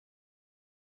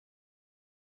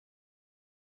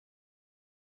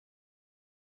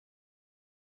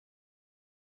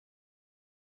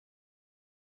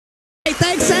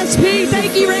ESP.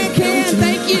 Thank you, Rancan.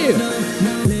 Thank you.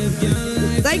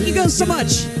 Thank you guys so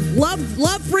much.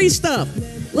 Love free stuff.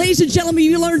 Ladies and gentlemen,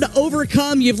 you learned to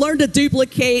overcome, you've learned to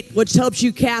duplicate, which helps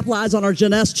you capitalize on our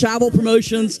Jeunesse travel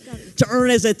promotions to earn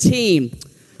as a team.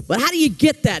 But how do you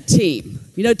get that team?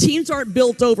 You know, teams aren't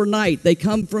built overnight. They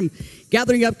come from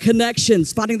gathering up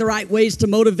connections, finding the right ways to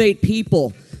motivate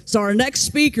people. So our next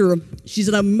speaker, she's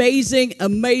an amazing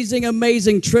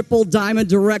triple diamond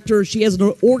director. She has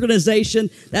an organization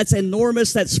that's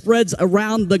enormous, that spreads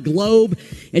around the globe.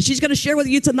 And she's going to share with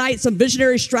you tonight some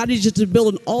visionary strategies to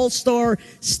build an all-star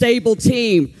stable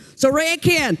team. So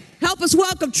Rancan, help us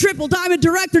welcome triple diamond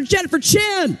director Jennifer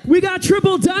Chen. We got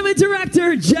triple diamond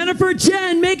director Jennifer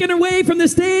Chen making her way from the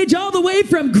stage all the way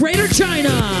from Greater China.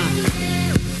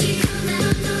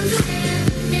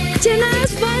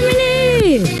 Jeunesse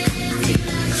family,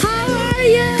 how are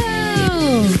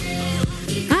you?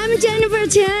 I'm Jennifer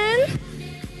Chen.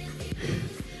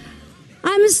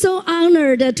 I'm so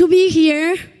honored to be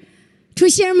here to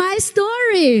share my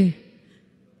story.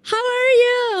 How are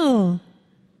you?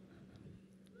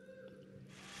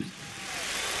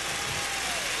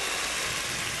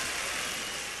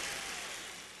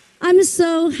 I'm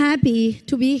so happy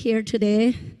to be here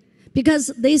today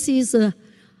because this is an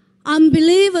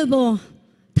unbelievable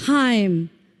time.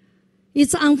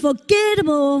 It's an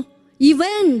unforgettable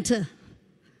event.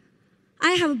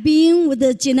 I have been with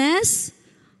the Jeunesse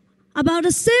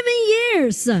about 7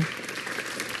 years. They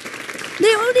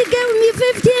only gave me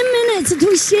 15 minutes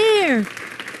to share.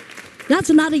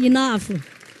 That's not enough.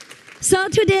 So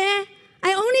today,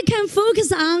 I only can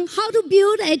focus on how to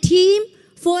build a team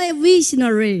for a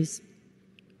visionary.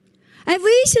 A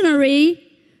visionary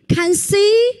can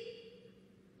see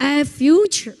a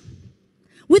future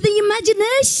with the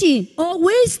imagination or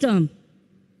wisdom.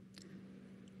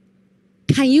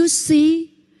 Can you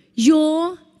see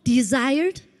your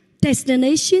desired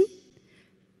destination?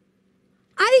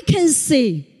 I can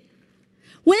see.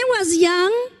 When I was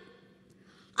young,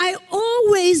 I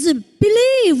always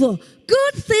believe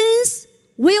good things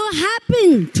will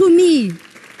happen to me.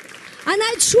 And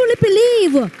I truly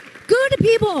believe good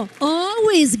people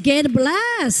always get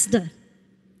blessed.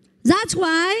 That's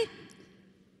why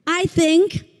I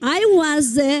think I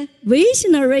was a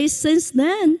visionary since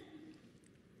then.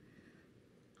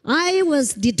 I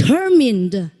was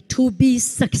determined to be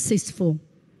successful.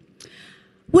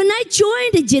 When I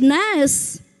joined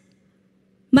Jeunesse,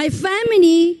 my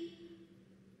family,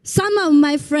 some of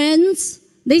my friends,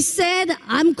 they said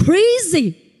I'm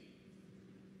crazy.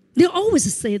 They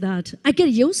always say that. I get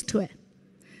used to it.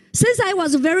 Since I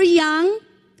was very young,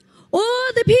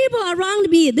 all the people around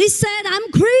me, they said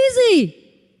I'm crazy.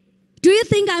 Do you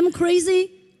think I'm crazy?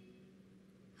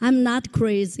 I'm not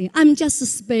crazy. I'm just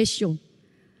special.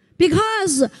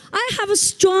 Because I have a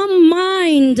strong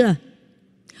mind.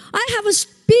 I have a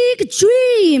big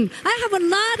dream. I have a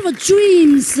lot of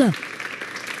dreams.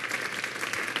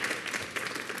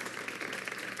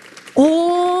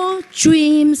 All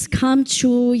dreams come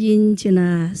true in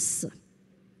Jeunesse.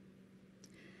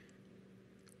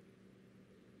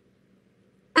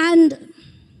 And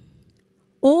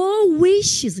all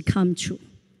wishes come true.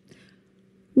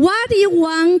 What you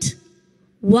want,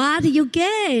 what you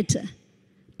get.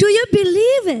 Do you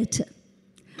believe it?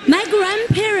 My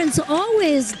grandparents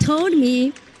always told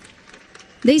me,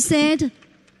 they said,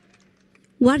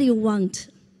 what do you want?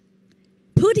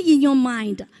 Put it in your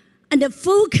mind and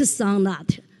focus on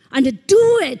that. And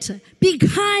do it. Be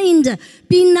kind.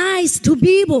 Be nice to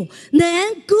people.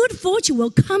 Then good fortune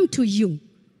will come to you.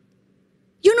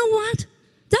 You know what?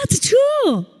 That's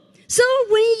true. So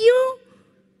when you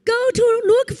go to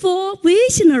look for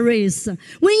visionaries,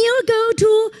 when you go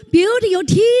to build your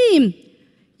team,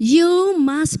 you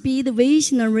must be the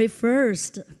visionary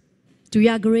first. Do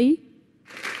you agree?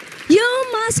 You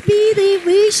must be the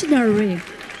visionary.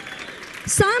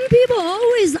 Some people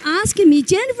always ask me,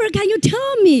 Jennifer, can you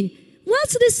tell me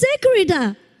what's the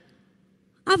secret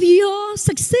of your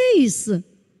success?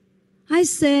 I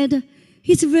said,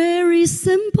 it's very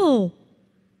simple.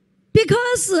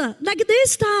 Because like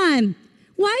this time,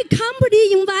 why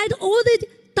company invite all the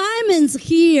diamonds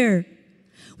here?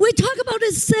 We talk about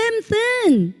the same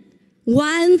thing.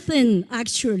 One thing,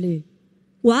 actually.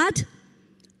 What?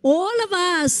 All of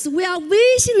us, we are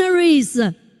visionaries.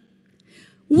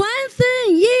 One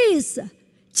thing is,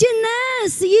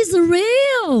 Jeunesse is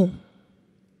real.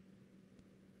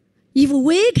 If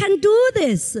we can do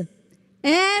this,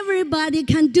 everybody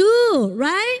can do,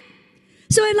 right?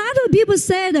 So a lot of people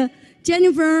said,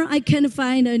 Jennifer, I can't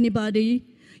find anybody.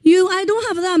 I don't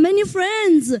have that many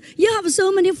friends. You have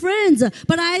so many friends.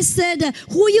 But I said,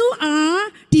 who you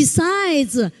are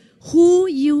decides who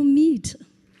you meet.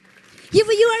 If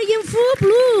you are in full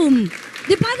bloom,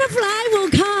 the butterfly will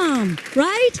come,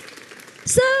 right?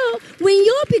 So when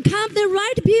you become the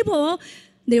right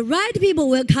people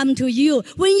will come to you.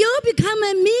 When you become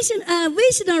a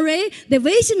visionary, the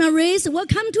visionaries will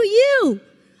come to you.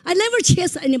 I never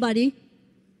chase anybody.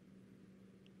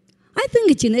 I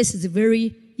think Genesis is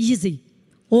very easy,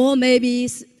 or maybe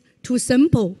it's too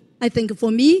simple, I think,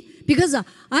 for me, because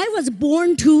I was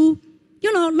born to,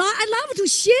 I love to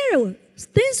share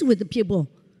things with the people.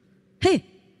 Hey,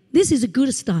 this is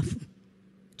good stuff.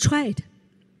 Try it.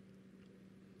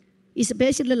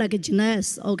 Especially like a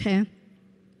Genesis, okay?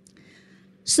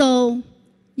 So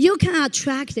you can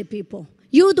attract the people.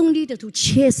 You don't need to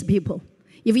chase people.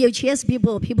 If you chase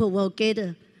people, people will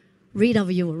get rid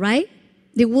of you, right?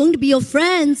 They won't be your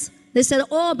friends. They said,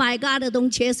 oh my God, don't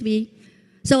chase me.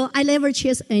 So I never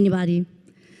chase anybody.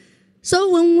 So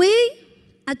when we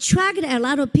attract a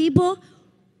lot of people,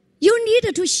 you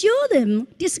need to show them,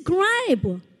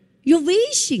 describe your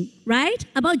vision, right?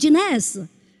 About Genesis.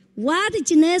 What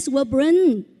Genesis will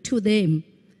bring to them.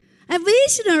 A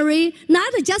visionary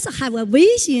not just have a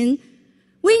vision.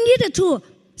 We need to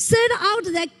set out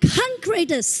the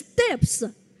concrete steps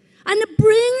and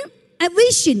bring a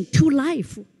vision to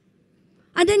life.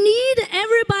 And lead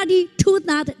everybody to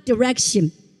that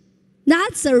direction.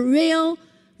 That's a real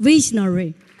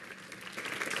visionary.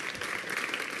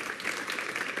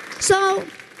 So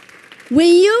when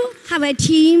you have a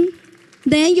team,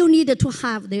 then you need to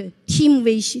have the team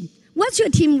vision. What's your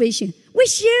team vision? We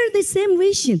share the same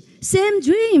vision, same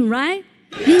dream, right?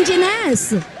 In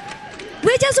Genesis.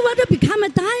 We just want to become a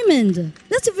diamond.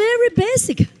 That's very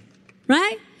basic,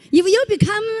 right? If you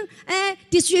become a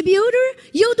distributor,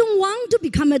 you don't want to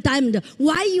become a diamond.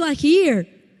 Why you are here?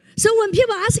 So when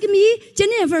people ask me,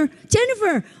 Jennifer,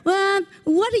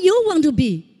 what do you want to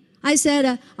be? I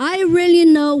said, I really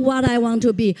know what I want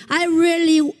to be. I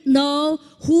really know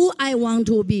who I want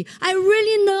to be. I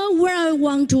really know where I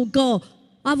want to go.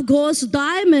 Of course,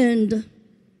 diamond.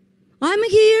 I'm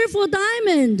here for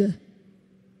diamond.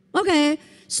 Okay,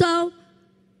 so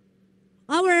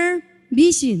our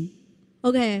mission,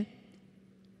 okay,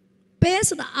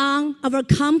 based on our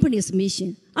company's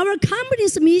mission. Our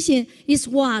company's mission is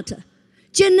what?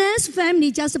 Genesis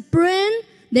family just bring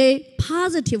the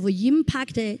positive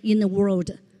impact in the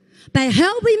world by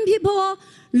helping people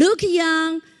look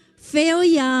young, feel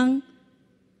young,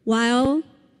 while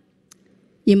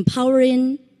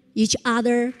empowering each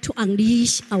other to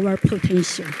unleash our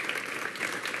potential.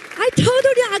 I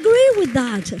totally agree with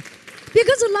that.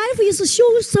 Because life is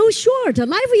so short.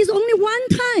 Life is only one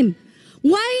time.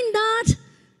 Why not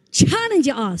challenge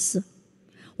us?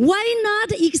 Why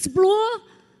not explore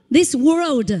this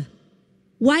world?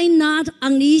 Why not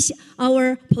unleash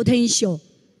our potential?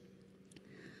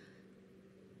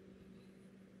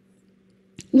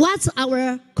 What's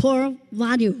our core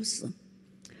values?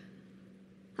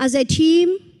 As a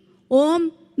team, or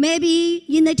maybe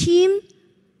in a team,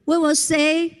 we will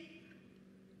say,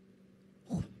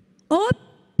 all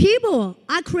people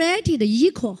are created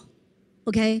equal,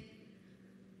 okay?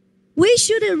 We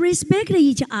should respect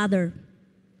each other.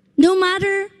 No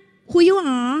matter who you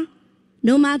are,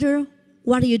 no matter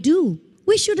what you do,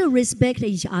 we should respect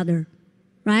each other,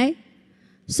 right?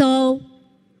 So,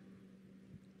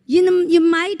 in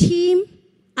my team,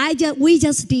 we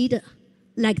just did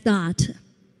like that,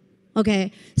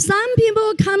 okay? Some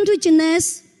people come to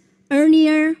Genesis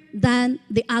earlier than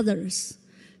the others.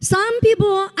 Some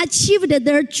people achieved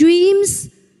their dreams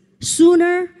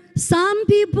sooner. Some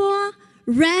people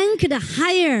ranked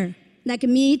higher. Like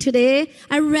me today,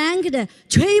 I ranked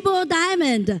triple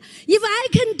diamond. If I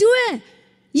can do it,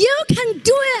 you can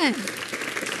do it.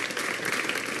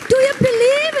 Do you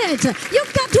believe it?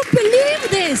 You've got to believe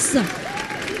this.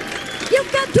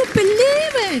 You've got to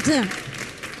believe it.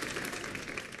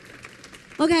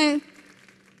 Okay.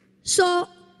 So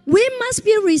we must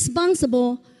be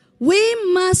responsible. We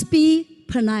must be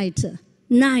polite,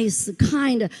 nice,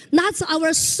 kind. That's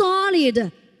our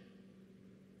solid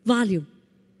value.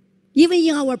 Even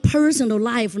in our personal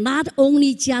life, not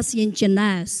only just in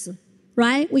Genesis,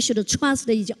 right? We should trust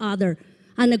each other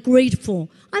and grateful.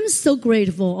 I'm so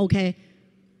grateful, okay?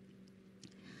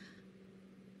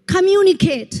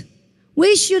 Communicate.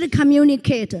 We should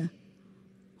communicate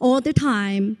all the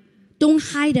time. Don't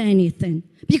hide anything.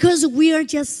 Because we are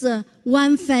just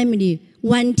one family,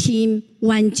 one team,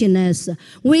 one Genesis.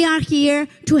 We are here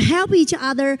to help each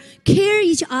other, care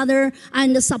each other,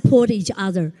 and support each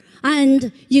other.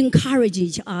 And encourage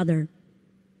each other,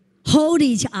 hold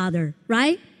each other,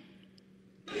 right?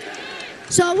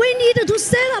 So we need to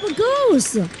set up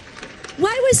goals.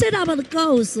 Why we set up the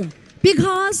goals?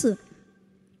 Because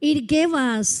it gave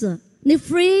us the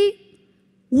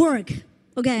framework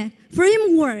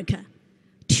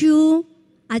to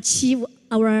achieve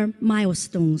our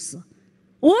milestones.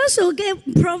 Also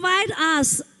provide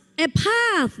us a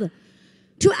path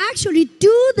to actually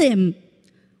do them.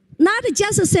 Not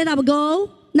just set up a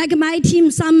goal. Like my team,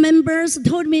 some members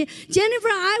told me, Jennifer,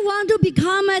 I want to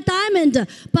become a diamond.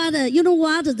 But you know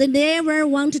what? They never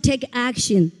want to take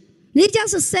action. They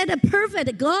just set a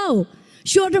perfect goal.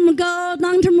 Short-term goal,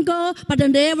 long-term goal, but they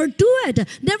never do it.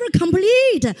 Never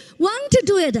complete. Want to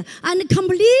do it and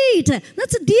complete.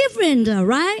 That's different,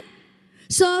 right?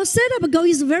 So set up a goal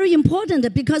is very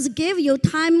important because it gives you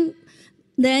time,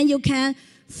 then you can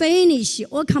finish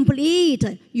or complete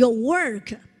your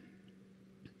work.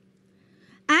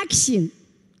 Action.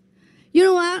 You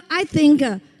know what? I think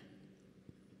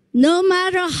no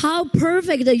matter how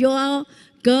perfect your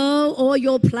goal or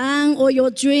your plan or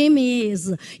your dream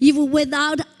is, if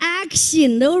without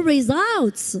action, no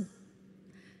results.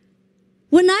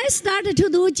 When I started to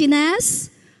do gymnastics,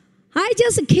 I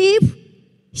just keep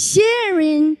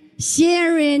sharing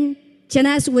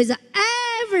gymnastics with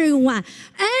everyone,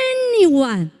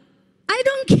 anyone. I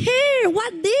don't care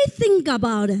what they think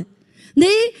about it.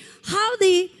 How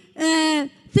they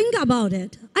think about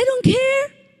it. I don't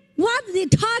care what they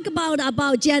talk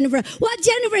about Jennifer. What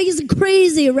Jennifer is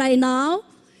crazy right now.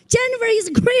 Jennifer is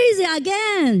crazy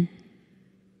again.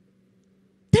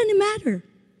 Doesn't matter.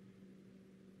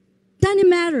 Doesn't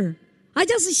matter. I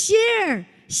just share.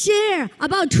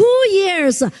 About 2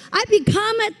 years, I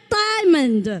become a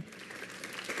diamond.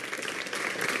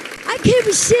 I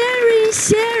keep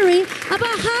sharing.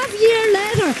 About half year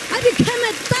later, I became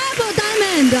a double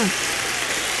diamond.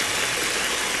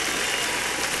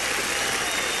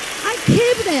 I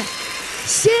keep it.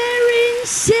 Sharing.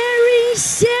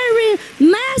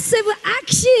 Massive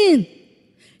action.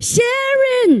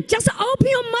 Sharing. Just open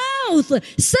your mouth.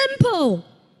 Simple.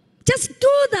 Just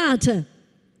do that.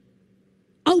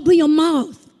 Open your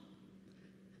mouth.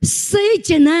 Say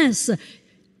gymnastics.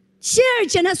 Share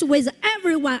gymnastics with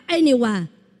everyone, anyone.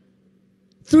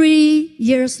 3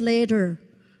 years later,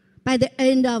 by the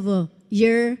end of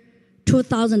year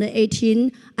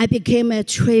 2018, I became a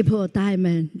triple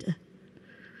diamond.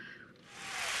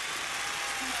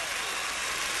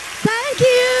 Thank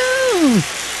you.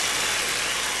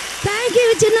 Thank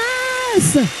you,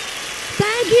 gymnasts.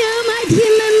 Thank you, my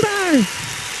team members.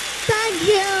 Thank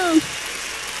you.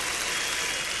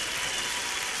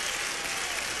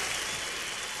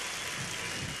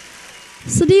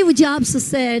 Steve Jobs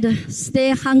said, stay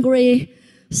hungry,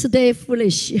 stay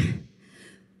foolish.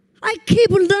 I keep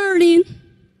learning,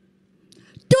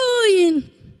 doing,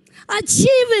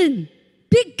 achieving,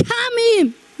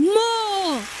 becoming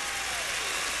more.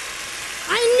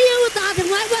 I knew that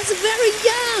when I was very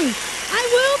young, I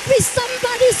will be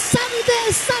somebody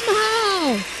someday,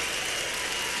 somehow.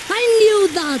 I knew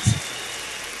that.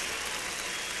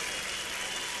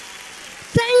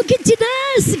 Thank you,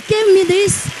 Jesus, gave me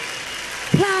this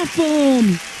platform,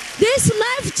 this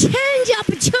life-changing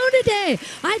opportunity.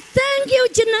 I thank you,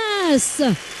 Janice.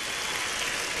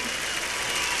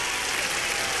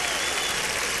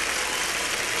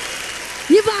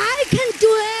 If I can do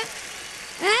it,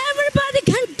 everybody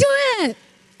can do it.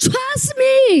 Trust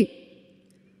me.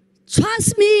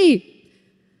 Trust me.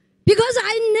 Because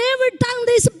I never done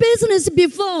this business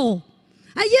before.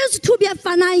 I used to be a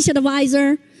financial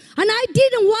advisor. And I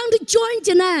didn't want to join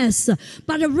Jeunesse.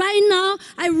 But right now,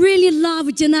 I really love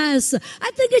Jeunesse.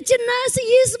 I think Jeunesse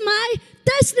is my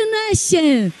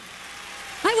destination.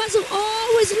 I was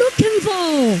always looking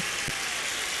for.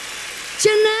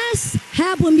 Jeunesse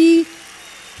helped me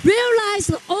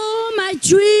realize all my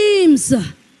dreams.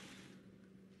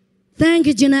 Thank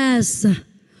you, Jeunesse.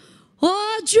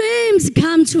 All dreams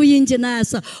come true in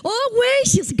Jeunesse. All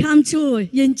wishes come true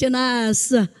in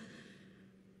Jeunesse.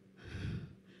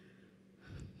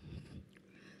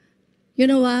 You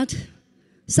know what?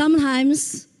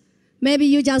 Sometimes, maybe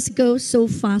you just go so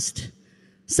fast.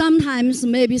 Sometimes,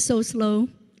 maybe so slow.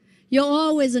 You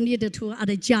always need to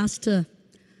adjust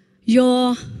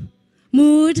your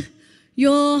mood,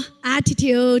 your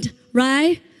attitude,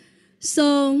 right?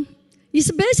 So,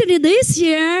 especially this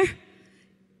year,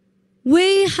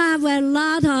 we have a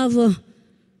lot of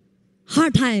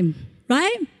hard time,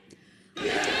 right?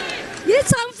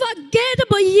 It's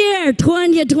unforgettable year,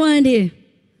 2020.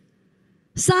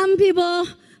 Some people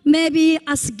maybe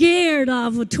are scared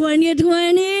of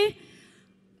 2020,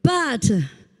 but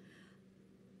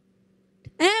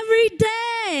every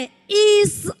day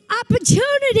is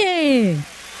opportunity.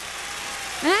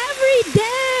 Every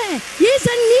day is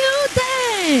a new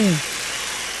day.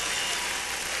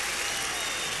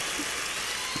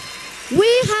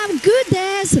 We have good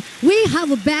days, we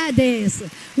have bad days.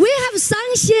 We have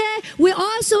sunshine, we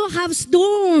also have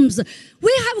storms.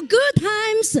 We have good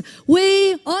times,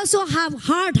 we also have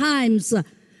hard times.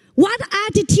 What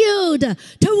attitude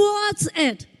towards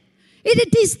it?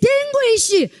 It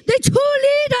distinguishes the true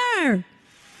leader.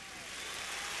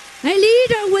 A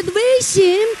leader with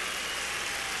vision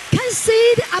can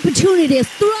see the opportunities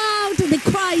throughout the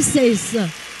crisis.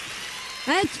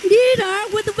 A leader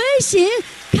with vision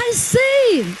can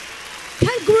see,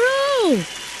 can grow,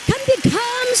 can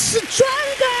become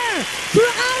stronger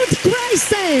throughout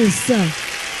crisis.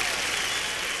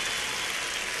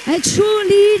 A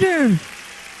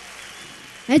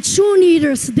true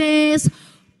leader stays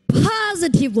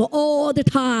positive all the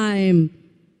time.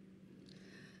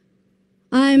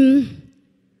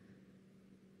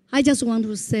 I just want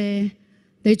to say,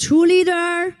 the true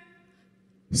leader,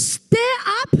 stay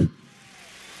up,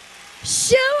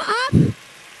 show up,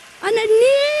 and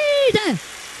lead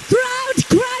throughout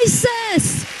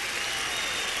crisis.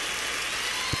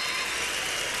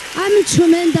 I'm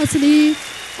tremendously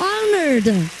honored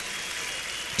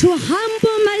to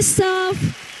humble myself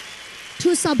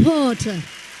to support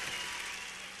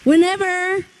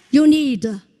whenever you need,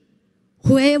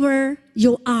 whoever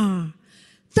you are.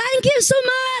 Thank you so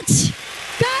much.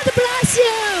 God bless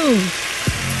you.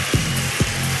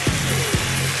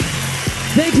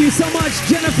 Thank you so much,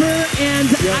 Jennifer. And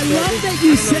I love that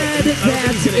you said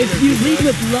that if you lead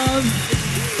with love,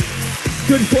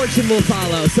 good fortune will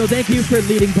follow. So thank you for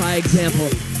leading by example.